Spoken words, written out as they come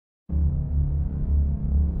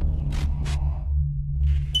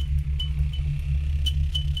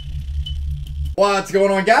What's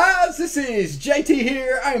going on, guys? This is JT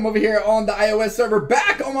here. I am over here on the iOS server,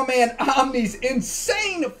 back on my man Omni's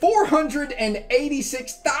insane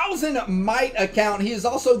 486,000 might account. He is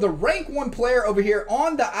also the rank 1 player over here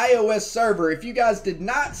on the iOS server. If you guys did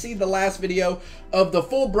not see the last video of the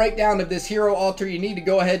full breakdown of this hero altar, you need to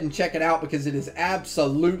go ahead and check it out because it is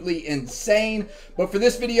absolutely insane. But for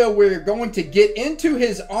this video, we're going to get into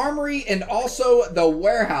his armory and also the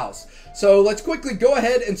warehouse. So let's quickly go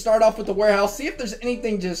ahead and start off with the warehouse, see if there's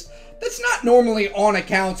anything just that's not normally on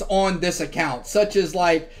accounts on this account, such as,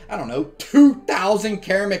 like, I don't know, 2,000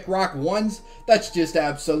 ceramic rock ones. That's just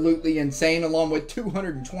absolutely insane, along with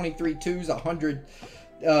 223 twos, 100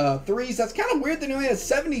 threes. That's kind of weird that he only has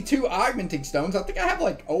 72 augmenting stones. I think I have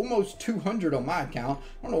like almost 200 on my account.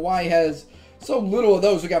 I don't know why he has so little of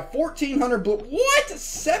those. We got 1,400 blue. What?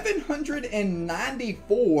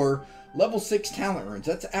 794 level 6 talent runes.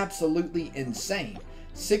 That's absolutely insane.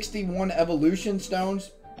 61 evolution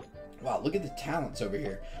stones. Wow, look at the talents over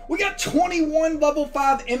here. We got 21 level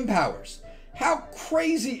 5 empowers. How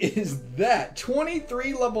crazy is that?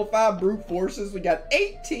 23 level 5 brute forces. We got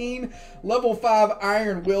 18 level 5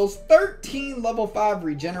 iron wills, 13 level 5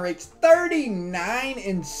 regenerates, 39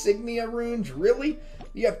 insignia runes. Really?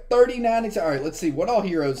 You have 39. All right, let's see what all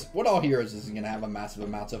heroes is he gonna have a massive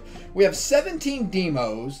amounts of. We have 17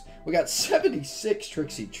 demos. We got 76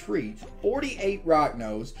 Trixie Treats, 48 Rock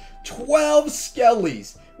Nose, 12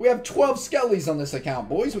 Skellies. We have 12 Skellies on this account,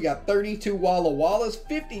 boys. We got 32 Walla Wallas,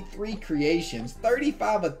 53 Creations,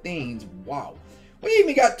 35 Athenes. Wow. We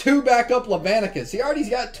even got 2 backup Levanicas. He already's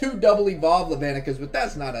got 2 double evolved Levanicas, but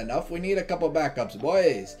that's not enough. We need a couple backups,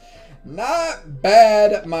 boys. Not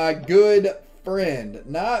bad, my good friend.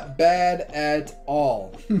 Not bad at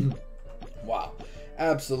all. Wow.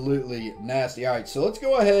 Absolutely nasty. All right, so let's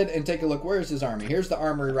go ahead and take a look. Where's his army? Here's the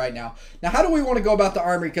armory right now. Now, how do we want to go about the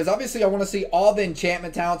armory? Because obviously I want to see all the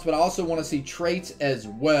enchantment talents, but I also want to see traits as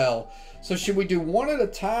well. So should we do one at a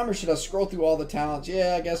time, or should I scroll through all the talents?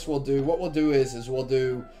 Yeah, I guess we'll do. What we'll do is we'll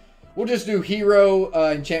just do hero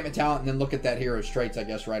enchantment talent and then look at that hero's traits, I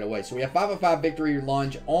guess, right away. So we have 5 of 5 victory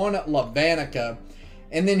lunge on Levanica.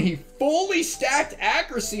 And then he fully stacked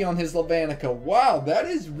accuracy on his Levanica. Wow, that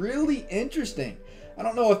is really interesting. I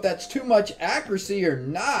don't know if that's too much accuracy or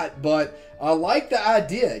not, but I like the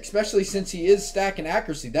idea, especially since he is stacking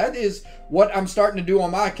accuracy. That is what I'm starting to do on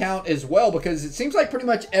my account as well, because it seems like pretty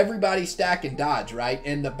much everybody's stacking dodge, right?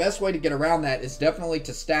 And the best way to get around that is definitely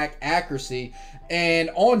to stack accuracy. And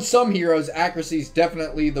on some heroes, accuracy is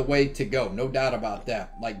definitely the way to go. No doubt about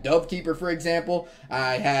that. Like Dovekeeper, for example,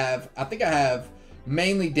 I think I have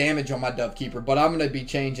mainly damage on my Dovekeeper, but I'm going to be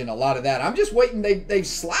changing a lot of that. I'm just waiting. They've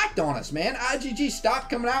slacked on us, man. IGG stopped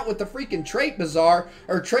coming out with the freaking trait bazaar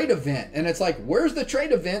or trait event, and it's like, where's the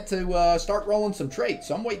trait event to start rolling some traits?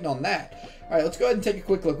 So I'm waiting on that. All right, let's go ahead and take a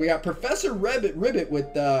quick look. We got Professor Ribbit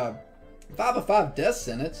with 5 of 5 death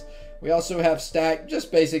sentence. We also have stacked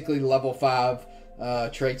just basically level 5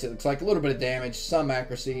 traits. It looks like a little bit of damage, some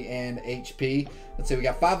accuracy, and HP. Let's see, we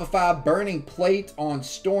got 5 of 5 burning plate on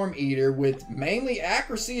Storm Eater with mainly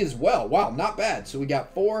accuracy as well. Wow, not bad. So we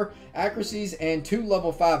got 4 accuracies and 2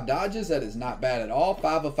 level 5 dodges. That is not bad at all.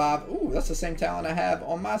 5 of 5. Ooh, that's the same talent I have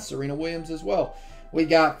on my Serena Williams as well. We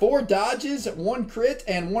got 4 dodges, 1 crit,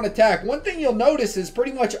 and 1 attack. One thing you'll notice is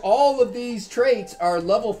pretty much all of these traits are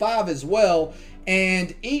level 5 as well.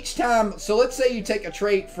 And each time, so let's say you take a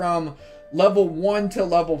trait from level 1 to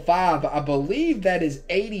level 5, I believe that is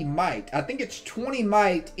 80 might. I think it's 20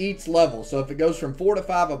 might each level. So if it goes from 4 to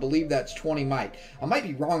 5, I believe that's 20 might. I might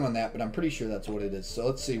be wrong on that, but I'm pretty sure that's what it is. So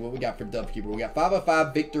let's see what we got for Dovekeeper. We got 5 of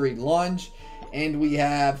 5 victory lunge, and we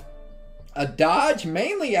have a dodge,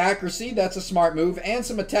 mainly accuracy. That's a smart move, and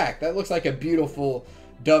some attack. That looks like a beautiful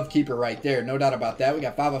Dovekeeper right there. No doubt about that. We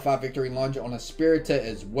got 5 of 5 victory lunge on a Spirita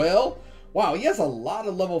as well. Wow, he has a lot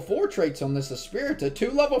of level 4 traits on this Espirita.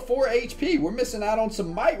 2 level 4 HP. We're missing out on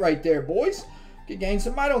some might right there, boys. Could gain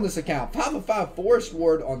some might on this account. 5 of 5 Forest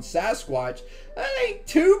Ward on Sasquatch. That ain't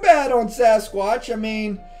too bad on Sasquatch. I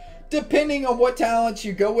mean, depending on what talents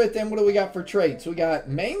you go with, and what do we got for traits? We got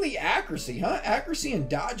mainly accuracy, huh? Accuracy and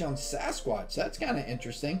dodge on Sasquatch. That's kind of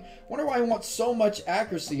interesting. Wonder why he wants so much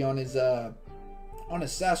accuracy on his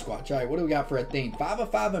Sasquatch. All right, what do we got for Athene? 5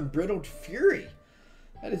 of 5 Embrittled Fury.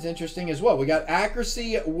 That is interesting as well. We got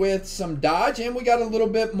accuracy with some dodge, and we got a little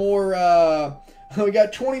bit more, we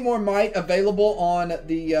got 20 more might available on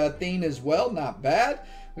the Athene as well. Not bad.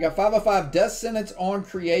 We got 5 of 5 death sentence on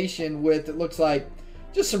creation with, it looks like,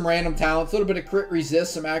 Just some random talents, a little bit of crit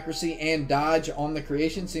resist, some accuracy, and dodge on the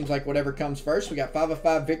creation. Seems like whatever comes first. We got 5 of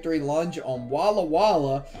 5 victory lunge on Walla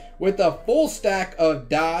Walla with a full stack of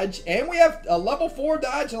dodge. And we have a level 4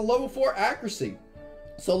 dodge and a level 4 accuracy.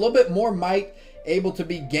 So a little bit more might able to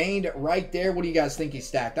be gained right there. What do you guys think he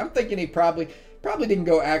stacked? I'm thinking he probably didn't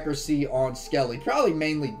go accuracy on Skelly. Probably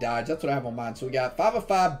mainly dodge. That's what I have on mine. So we got 5 of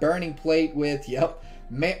 5 burning plate with, yep,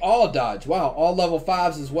 all dodge. Wow, all level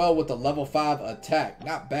 5s as well with a level 5 attack.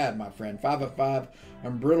 Not bad, my friend. 5 of 5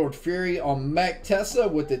 Unbridled Fury on Mech Tessa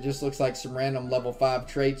with it just looks like some random level 5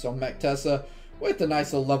 traits on Mech Tessa with a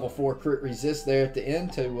nice little level 4 crit resist there at the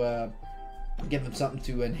end to give him something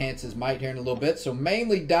to enhance his might here in a little bit. So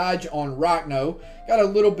mainly dodge on Rockno. Got a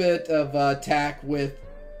little bit of attack with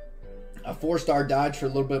a 4-star dodge for a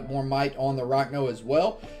little bit more might on the Rockno as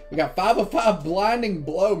well. We got 5 of 5 Blinding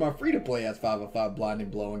Blow. My free-to-play has 5 of 5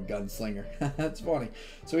 Blinding Blow and Gunslinger. That's funny.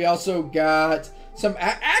 So we also got some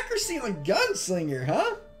accuracy on Gunslinger,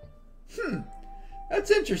 huh?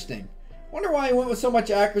 That's interesting. Wonder why he went with so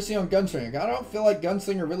much accuracy on Gunslinger. I don't feel like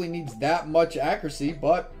Gunslinger really needs that much accuracy,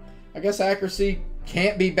 but I guess accuracy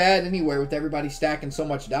can't be bad anywhere with everybody stacking so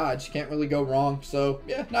much dodge. Can't really go wrong. So,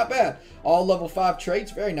 yeah, not bad. All level 5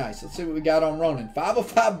 traits. Very nice. Let's see what we got on Ronan. 5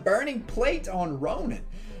 of 5 Burning Plate on Ronan.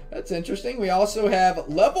 That's interesting. We also have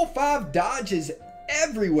level 5 dodges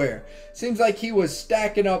everywhere. Seems like he was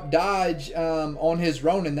stacking up dodge on his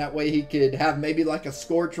Ronan. That way he could have maybe like a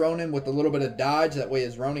Scorch Ronan with a little bit of dodge. That way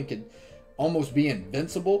his Ronan could almost be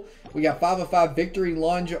invincible. We got 5 of 5 Victory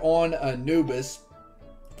Lunge on Anubis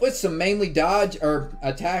with some mainly dodge or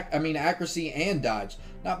accuracy and dodge.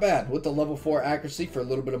 Not bad with the level 4 accuracy for a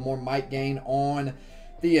little bit of more might gain on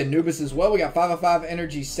the Anubis as well. We got 5 of 5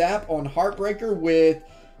 Energy Sap on Heartbreaker with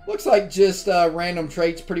looks like just random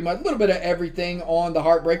traits, pretty much a little bit of everything on the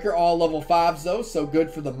Heartbreaker. All level 5s though, so good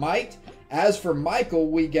for the might. As for Michael,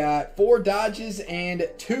 we got 4 dodges and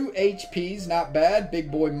 2 HPs. Not bad. Big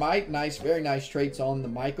boy might. Nice, very nice traits on the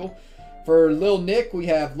Michael. For Lil Nick, we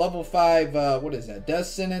have level 5, what is that? Death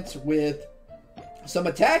Sentence with some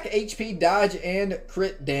attack, HP, dodge, and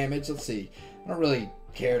crit damage. Let's see. I don't really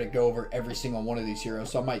care to go over every single one of these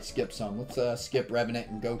heroes, so I might skip some. Let's skip Revenant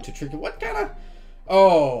and go to Tricky. What kind of...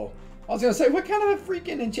 Oh, I was going to say, what kind of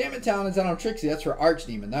freaking enchantment talent is that on Trixie? That's for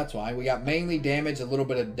Archdemon. That's why. We got mainly damage, a little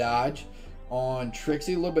bit of dodge on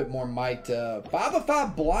Trixie. A little bit more might. 5 of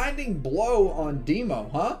 5 Blinding Blow on Demo,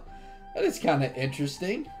 huh? That is kind of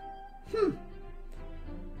interesting.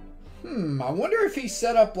 I wonder if he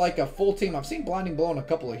set up like a full team. I've seen Blinding Blow on a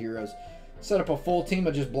couple of heroes. Set up a full team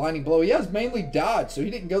of just Blinding Blow. He has mainly dodge, so he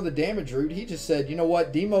didn't go the damage route. He just said, you know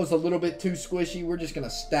what, Demo's a little bit too squishy. We're just going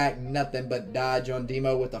to stack nothing but dodge on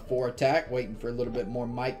Demo with a 4 attack, waiting for a little bit more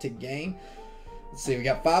might to gain. Let's see, we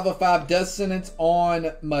got 5 of 5 Death Sentence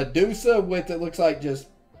on Medusa with, it looks like just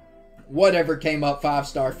whatever came up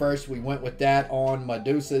 5-star first. We went with that on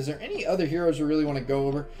Medusa. Is there any other heroes we really want to go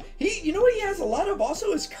over? You know what he has a lot of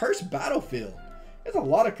also is Cursed Battlefield. There's a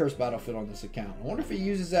lot of Cursed Battlefield on this account. I wonder if he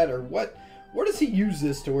uses that or what. Where does he use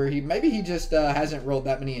this to where maybe he just hasn't rolled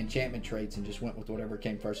that many enchantment traits and just went with whatever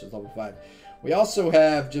came first as level 5. We also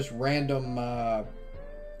have just random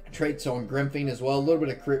traits on Grimfiend as well. A little bit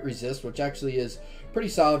of crit resist, which actually is pretty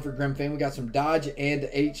solid for Grimfiend. We got some dodge and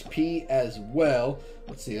HP as well.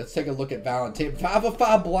 Let's see. Let's take a look at Valentine. 5 of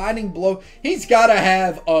 5 Blinding Blow. He's got to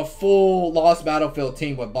have a full Lost Battlefield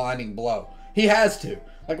team with Blinding Blow. He has to.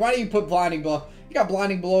 Like, why do you put Blinding Blow? You got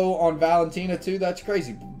Blinding Blow on Valentina too. That's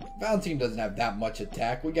crazy. Valentine doesn't have that much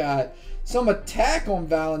attack. We got some attack on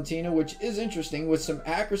Valentina, which is interesting, with some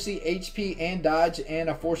accuracy, HP, and dodge, and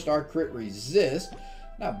a 4-star crit resist.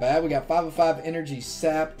 Not bad. We got 5 of 5 Energy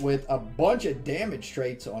Sap with a bunch of damage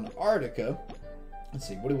traits on Arctica. Let's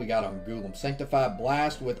see. What do we got on Golem? Sanctified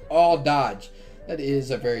Blast with all dodge. That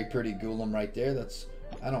is a very pretty Golem right there.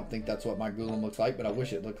 I don't think that's what my Golem looks like, but I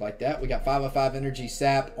wish it looked like that. We got 5 of 5 Energy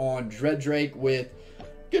Sap on Dreadrake with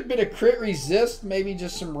good bit of crit resist, maybe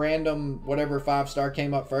just some random whatever 5-star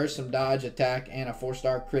came up first, some dodge, attack, and a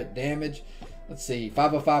 4-star crit damage. Let's see,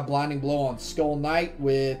 5 of 5 Blinding Blow on Skull Knight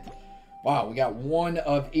with, wow, we got 1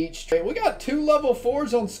 of each trait. We got 2 level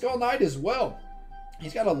 4s on Skull Knight as well.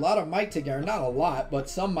 He's got a lot of might to gain, not a lot, but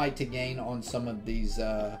some might to gain on some of these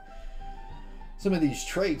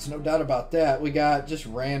traits, no doubt about that. We got just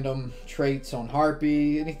random traits on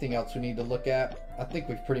Harpy. Anything else we need to look at? I think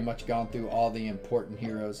we've pretty much gone through all the important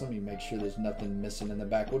heroes. Let me make sure there's nothing missing in the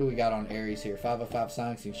back. What do we got on Ares here? 5 of 5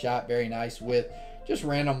 Silencing Shot. Very nice with just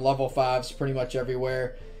random level 5s pretty much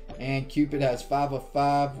everywhere. And Cupid has 5 of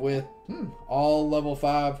 5 with all level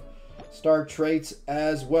 5 star traits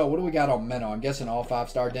as well. What do we got on Menno? I'm guessing all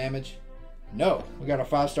 5-star damage. No. We got a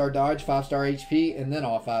 5-star dodge, 5-star HP, and then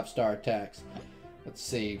all 5-star attacks. Let's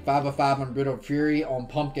see. 5 of 5 on Brittle Fury on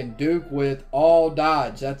Pumpkin Duke with all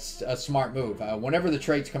dodge. That's a smart move. Whenever the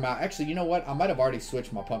traits come out. Actually, you know what? I might have already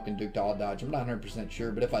switched my Pumpkin Duke to all dodge. I'm not 100%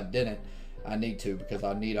 sure, but if I didn't, I need to because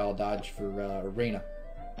I need all dodge for Arena.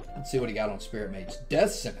 Let's see what he got on Spirit Mage.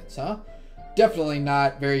 Death Sentence, huh? Definitely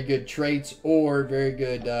not very good traits or very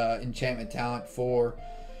good enchantment talent for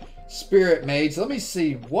Spirit Mage. Let me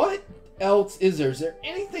see. What else is there? Is there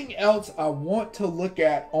anything else I want to look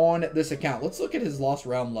at on this account? Let's look at his Lost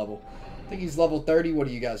Realm level. I think he's level 30. What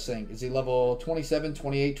do you guys think? Is he level 27,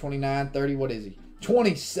 28, 29, 30? What is he?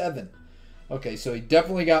 27. Okay, so he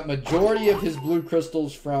definitely got majority of his blue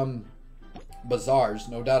crystals from Bazaars,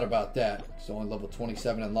 no doubt about that. He's only level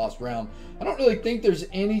 27 in Lost Realm. I don't really think there's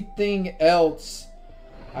anything else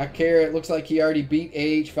I care. It looks like he already beat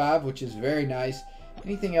AH5, which is very nice.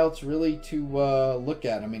 Anything else really to look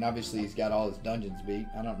at? I mean, obviously he's got all his dungeons beat.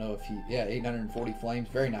 I don't know if he... Yeah, 840 flames.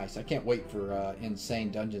 Very nice. I can't wait for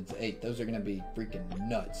Insane Dungeons 8. Those are going to be freaking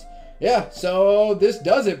nuts. Yeah, so this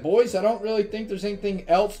does it, boys. I don't really think there's anything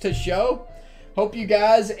else to show. Hope you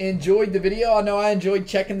guys enjoyed the video. I know I enjoyed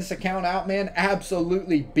checking this account out, man.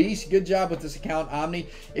 Absolutely beast. Good job with this account, Omni.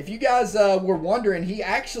 If you guys were wondering, he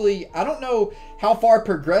actually, I don't know how far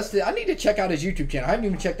progressed it. I need to check out his YouTube channel. I haven't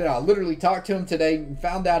even checked it out. I literally talked to him today and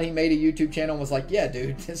found out he made a YouTube channel and was like, yeah,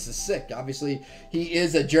 dude, this is sick. Obviously, he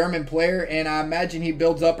is a German player, and I imagine he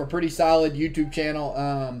builds up a pretty solid YouTube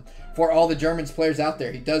channel for all the German players out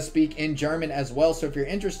there. He does speak in German as well, so if you're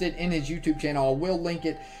interested in his YouTube channel, I will link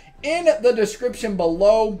it in the description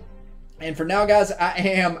below. And for now, guys, I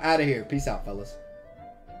am out of here. Peace out, fellas.